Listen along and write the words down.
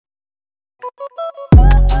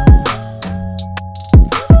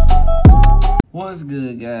What's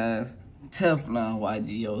good, guys? Teflon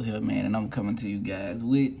YGO here, man, and I'm coming to you guys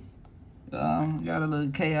with got a little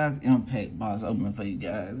Chaos Impact box opening for you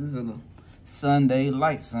guys. This is a Sunday,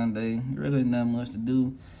 light Sunday, really not much to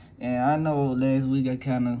do. And I know last week I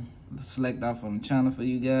kind of slacked off on the channel for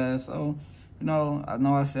you guys, so I know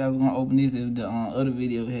I said I was gonna open this if the other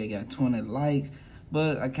video had got 20 likes,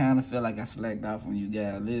 but I kind of feel like I slacked off on you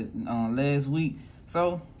guys last week.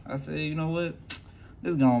 So I said, you know what?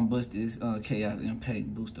 Let's go and bust this Chaos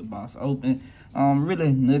Impact booster box open.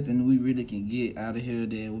 Really nothing we really can get out of here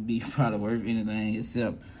that would be probably worth anything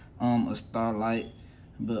except a Starlight.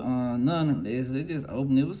 But nonetheless, let's just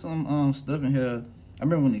open it with some stuff in here. I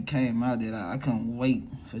remember when it came out that I couldn't wait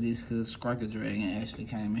for this because Striker Dragon actually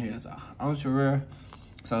came in here as an ultra rare.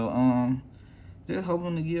 So just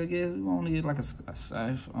hoping to get, I guess we want to get like a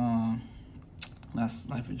safe not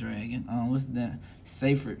Slifer Dragon. What's that?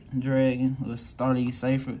 Seyfried Dragon. Or Starly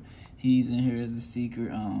Seyfried. He's in here as a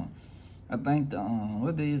secret. I think the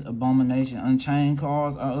what these Abomination Unchained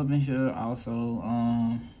cards are up in here. Also,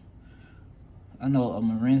 I know a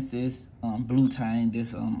Marensis, Blue Tang.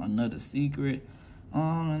 This another secret.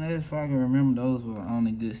 And if I can remember, those were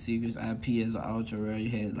only good secrets. IP as an ultra rare. You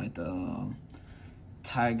had like the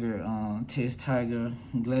Tiger, Test Tiger,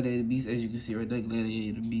 Gladiator Beast. As you can see right there,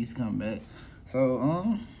 Gladiator Beast come back.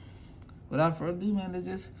 So, without further ado, man, let's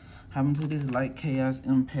just hop into this light Chaos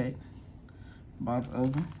Impact box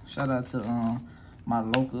open. Shout out to my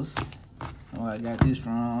locals who I got this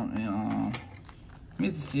from in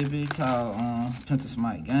Mississippi, called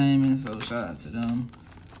Pentasmite Gaming. So shout out to them.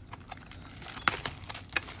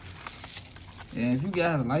 And if you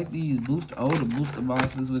guys like these older booster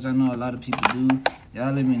boxes, which I know a lot of people do,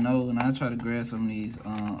 y'all let me know, and I'll try to grab some of these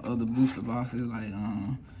other booster boxes. Like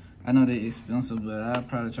I know they're expensive, but I'll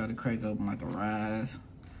probably try to crack open like a Rise,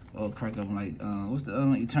 or crack open like what's the other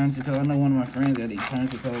one? Eternity Code. I know one of my friends got the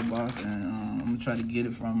Eternity Code box, and I'm gonna try to get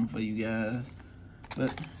it from him for you guys.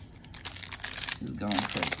 But just gonna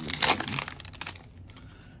crack it open.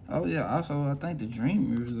 Oh yeah, also I think the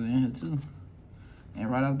Dream Mirrors are in here too.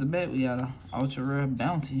 And right off the bat, we got a ultra rare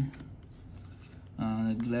Bounty.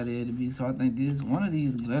 The Gladiator Beast card. I think this one of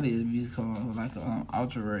these Gladiator Beast cards was like an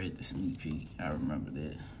ultra rare at the sneak peek. I remember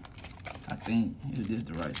that. I think is this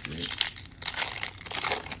the right set?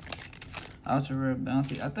 Ultra rare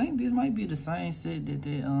Bounty. I think this might be the same set that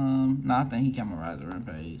they no, I think he came on Rise of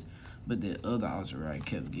Rampage, but the other ultra rare I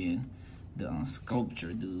kept getting. The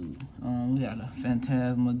Sculpture dude. We got a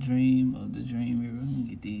Phantasma Dream of the Dream Mirror. Let me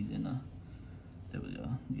get these in the. There we go.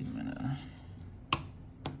 Get them in there.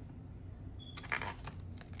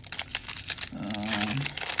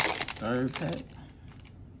 Third pack.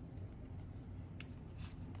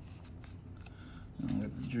 I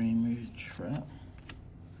got the Dream Mirror Trap.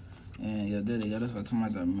 And yeah, there they go. That's what I'm talking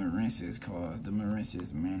about, the Marensis cards. The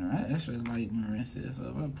Marensis Manor. I actually like Marensis, so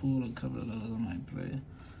if I pull a couple of those, I might play.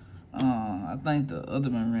 I think the other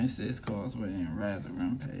Marensis cards were in Rise of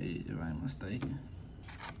Rampage, if I ain't mistaken.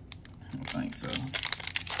 I think so.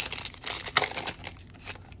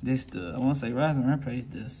 This I want to say Rise of Rampage,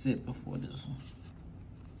 the set before this one.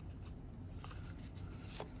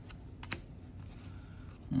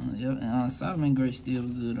 Yep, and Solomon Gray still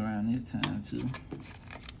was good around this time too.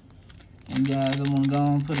 And guys, I'm gonna go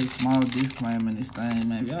and put a small disclaimer in this thing,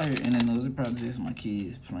 man. If y'all hear any noise, it probably just my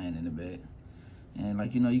kids playing in the back. And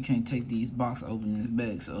like, you know, you can't take these box openings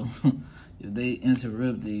back, so if they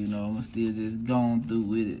interrupt it, you know, I'm still just going through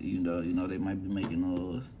with it, you know, they might be making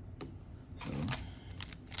noise. So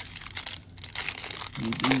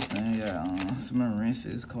this thing got some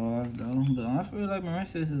Marensis cards though, but I feel like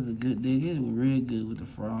Marensis is a good deck. It was real good with the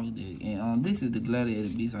Frog deck. And this is the Gladiator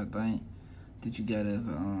Beast, I think, that you got as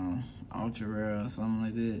a ultra rare or something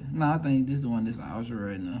like that. No, I think this is the one that's ultra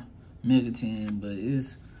rare in the Mega 10, but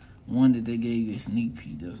it's one that they gave you a sneak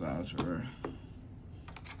peek that was ultra rare.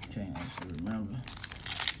 Can't actually remember.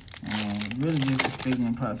 Really just expecting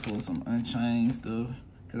them probably pull some Unchained stuff,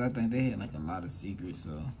 because I think they had like a lot of secrets.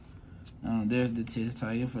 So there's the Test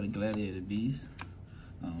Tiger for the Gladiator Beast.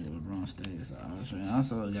 With Bronze Stacks ultra. And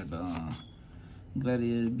also got the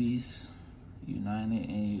Gladiator Beast United,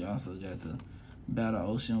 and you also got the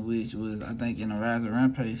Battle Ocean, which was, I think, in the Rise of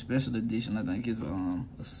Rampage Special Edition. I think it's a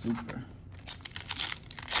super.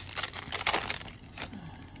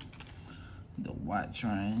 The White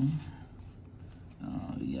Train.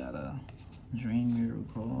 We got a Dream Mirror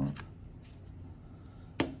card.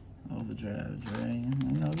 Overdrive Dragon.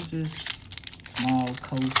 You know, it's just small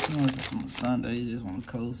coast. You know, it's just Sunday, just on the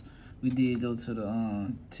coast. We did go to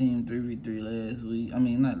the Team 3v3 last week. I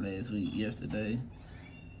mean, not last week, yesterday.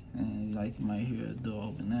 And like you might hear a door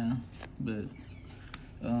open now. But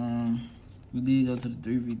we did go to the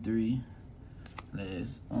 3v3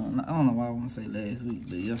 last, I don't know why I want to say last week,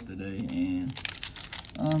 but yesterday. And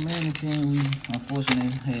man, the team, we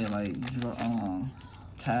unfortunately had like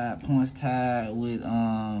points tied with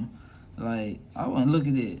like, I wouldn't look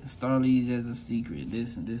at it Star League as a secret.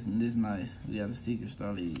 This nice. We got a secret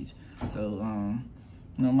Star League. So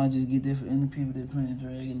you know, I might just get that for any people that playing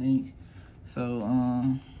Dragon Link. So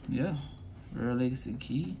yeah, World Legacy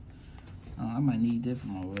key. I might need that for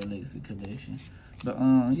my World Legacy collection. But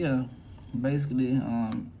yeah, basically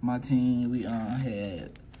my team, we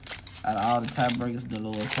had, out of all the tiebreakers, the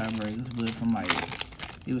lower tiebreakers, but from like,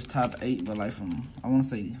 it was top 8, but like from, I want to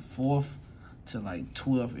say 4th to like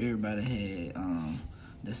 12th, everybody had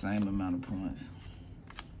the same amount of points.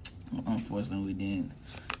 Unfortunately, we didn't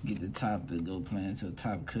get the top to go play into the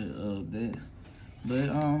top cut of that. But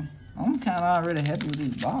I'm kind of already happy with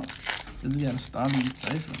this box, because we got a Star League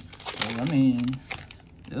Cypher. So I mean,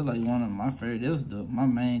 it was like one of my favorite. It was my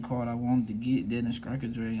main card I wanted to get, that and Striker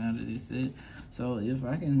Dragon out of this set. So if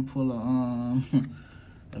I can pull a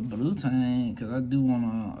a blue tank, because I do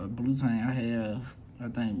want a blue tank. I have, I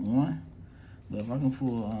think, 1. But if I can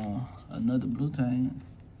pull another blue tank,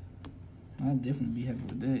 I'd definitely be happy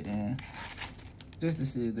with that. And just to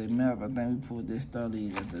see the map, I think we pulled this Star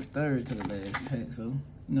League at the 3rd to the last pack. So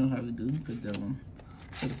you know how we do. Put that one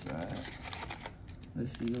to the side.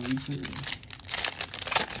 Let's see what we put.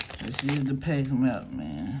 This is the packs map,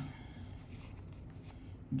 man.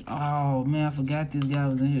 Oh man, I forgot this guy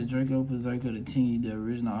was in here. Draco Berserker, the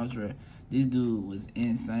original Ultra. This dude was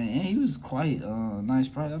insane, and he was quite nice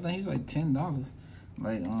price. I think he was like $10.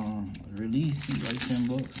 Like release, he was like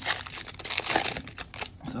 $10.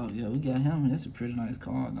 So yeah, we got him, and that's a pretty nice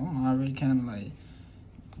card. I'm already kind of like,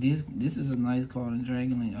 this is a nice card in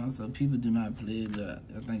Dragon Link. Also, people do not play it, but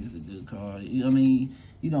I think it's a good card. I mean,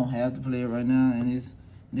 you don't have to play it right now, and it's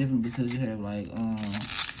different because you have like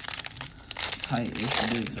tight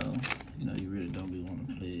extra deck, so you know you really don't be want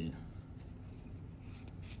to play it.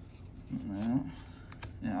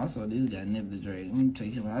 And also this guy Nebula Dragon, I'm gonna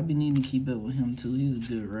take him out. I be needing to keep up with him too. He's a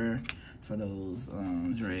good rare for those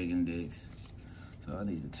dragon decks, so I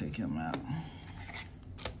need to take him out.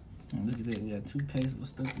 And look at that, we got 2 packs with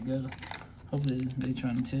stuff together. Hopefully they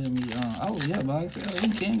trying to tell me, oh yeah, but like I said,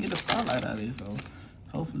 you can get a Starlight out of it, so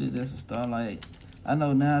hopefully that's a Starlight. I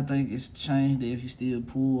know now, I think it's changed that if you still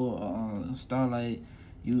pull Starlight,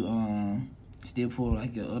 you still pull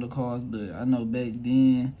like your other cards, but I know back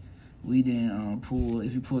then we didn't pull,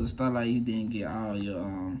 if you pull the Starlight, you didn't get all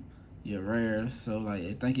your rares. So like,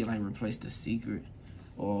 I think it like replaced the secret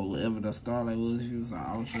or whatever the Starlight was. If it was an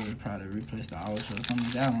Ultra, it probably replaced the Ultra or something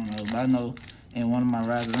like that. I don't know, but I know in one of my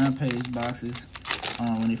Rise of Rampage boxes,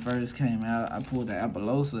 when it first came out, I pulled the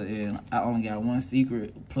Apollosa, and I only got 1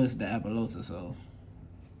 secret plus the Apollosa, so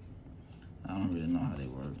I don't really know how they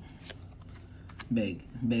work back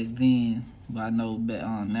then, but I know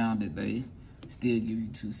now that they still give you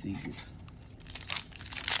 2 secrets.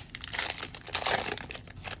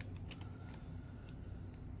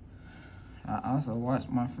 I also watched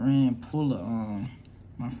my friend pull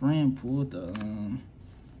pulled the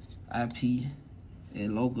IP at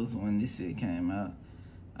Locals when this set came out.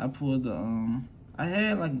 I pulled the I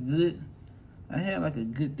had like a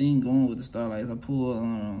good thing going with the Starlights. I pulled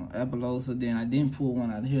Apollosa, then I didn't pull one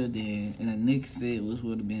out here. Then in the next set, which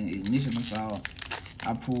would have been Ignition Assault,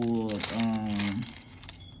 I pulled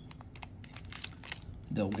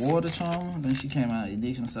the Water Charm. Then she came out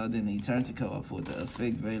Ignition Assault. Then the Eternity Code, I pulled the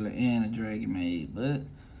Effect Veiler and the Dragon Maid. But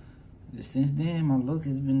since then, my luck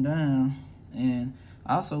has been down. And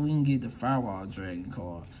also, we can get the Firewall Dragon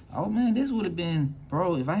card. Oh man, this would have been,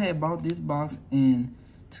 bro, if I had bought this box in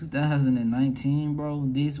 2019, bro,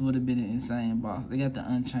 this would have been an insane box. They got the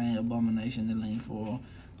Unchained Abomination to link for.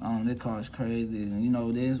 That card's crazy. And, you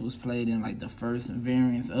know, this was played in like the first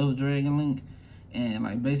variants of Dragon Link, and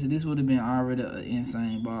like basically this would have been already an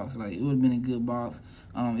insane box. Like, it would have been a good box.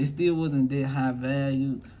 It still wasn't that high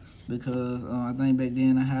value because I think back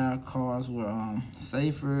then the higher cards were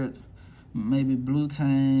Safer, maybe Blue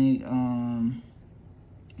Tank,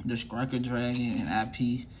 the Striker Dragon, and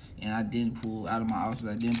IP. And I didn't pull out of my ultras.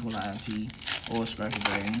 I didn't pull an IP or Striker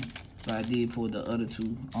Dragon, but I did pull the other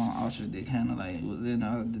 2 ultras that kind of like was in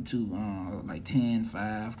the 2 like 10,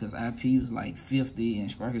 5, because IP was like 50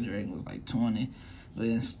 and Striker Dragon was like 20, but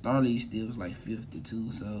then Star League still was like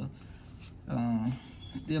 52. So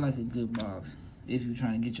still like a good box if you're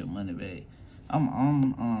trying to get your money back.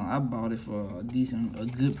 I bought it for a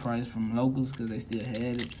good price from Locals because they still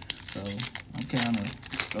had it. So I'm kind of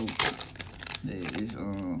stoked that it's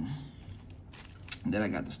Then I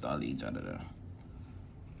got the Star Leech out of there.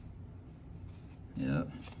 Yep.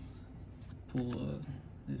 Pull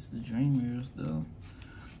it's the Dream Mirror stuff.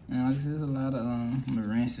 And like I said, there's a lot of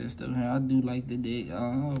Morency stuff here. I do like the deck.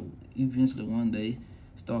 I'll eventually one day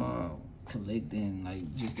start collecting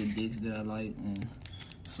like just the decks that I like, and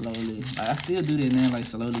slowly, like, I still do that now, like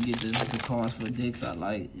slowly get the cards for decks I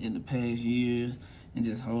like in the past years and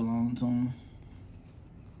just hold on to them.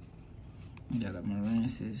 Got a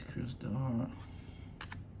Morency Crystal Heart.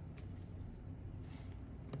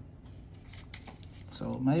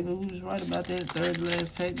 So maybe we was right about that third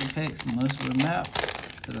last pack. The pack's must run out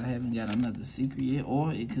because I haven't got another secret yet,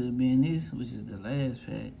 or it could be in this, which is the last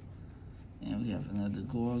pack. And we have another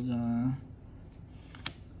Gorgon.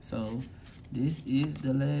 So this is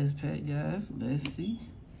the last pack, guys. Let's see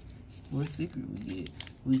what secret we get.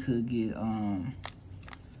 We could get I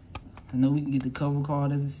know we can get the cover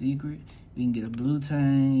card as a secret. We can get a Blue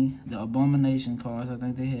Tang, the Abomination cards. I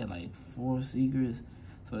think they had like 4 secrets.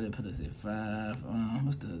 So they put us at 5.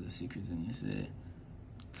 What's the other secrets in this set?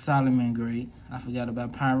 Solomon Great. I forgot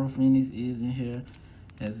about Pyro Phoenix is in here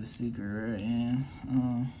as a secret rare, and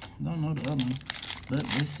don't know the other one, but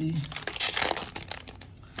let's see.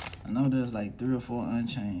 I know there's like 3 or 4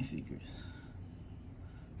 Unchained secrets.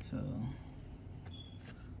 So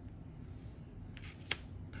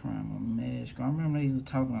Primal Mesh. I remember he was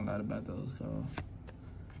talking a lot about those cards.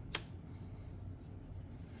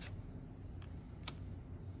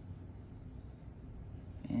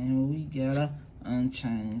 And we got a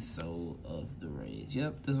Unchained Soul of the Rage.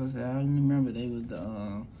 Yep, that's what I said. I remember they was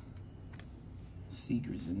the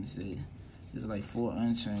secrets in the set. There's like 4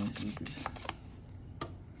 Unchained secrets.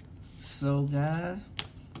 So guys,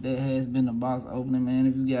 that has been the box opening, man.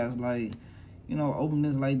 If you guys like, you know,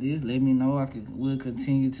 openings like this, let me know. We'll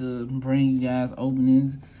continue to bring you guys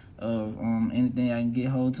openings of anything I can get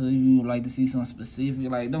hold to. If you would like to see something specific,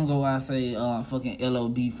 like don't go out and say fucking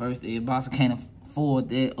LOB first aid box. I can't afford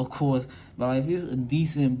that, of course, but like, if it's a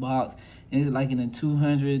decent box and it's like in the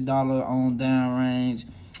 $200 on down range,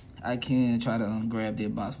 I can try to grab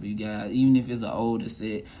that box for you guys, even if it's an older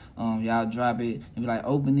set. Y'all drop it and be like,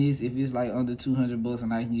 open this. If it's like under 200 bucks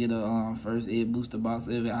and I can get a first aid booster box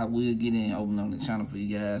of it, I will get in and open on the channel for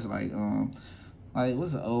you guys. Like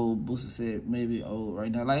what's an old booster set? Maybe old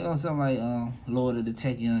right now, like something like Lord of the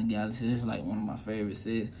Tachyon Galaxy. It's like one of my favorite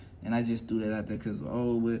sets, and I just threw that out there because it's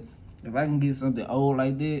old. But if I can get something old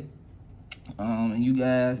like that, and you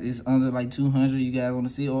guys, it's under like 200, you guys want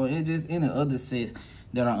to see, or it's just any other sets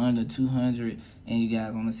that are under 200 and you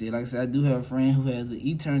guys want to see it. Like I said, I do have a friend who has an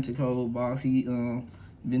Eternity Code box. He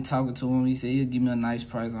been talking to him. He said he'll give me a nice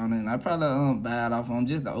price on it, and I probably buy it off him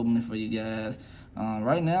just to open it for you guys.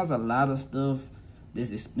 Right now there's a lot of stuff that's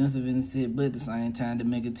expensive in the set, but at the same time the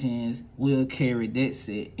Mega 10s will carry that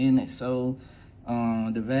set in it, so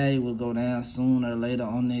the value will go down sooner or later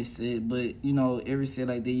on this set. But you know, every set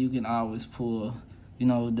like that you can always pull, you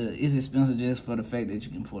know, it's expensive just for the fact that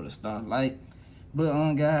you can pull the Starlight.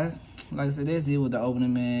 But guys, like I said, that's it with the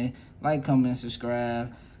opening, man. Like, comment,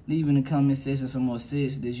 subscribe. Leave in the comment section some more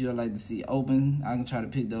sets that you'd like to see open. I can try to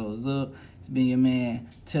pick those up. It's been your man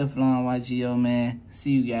Teflon YGO, man.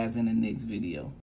 See you guys in the next video.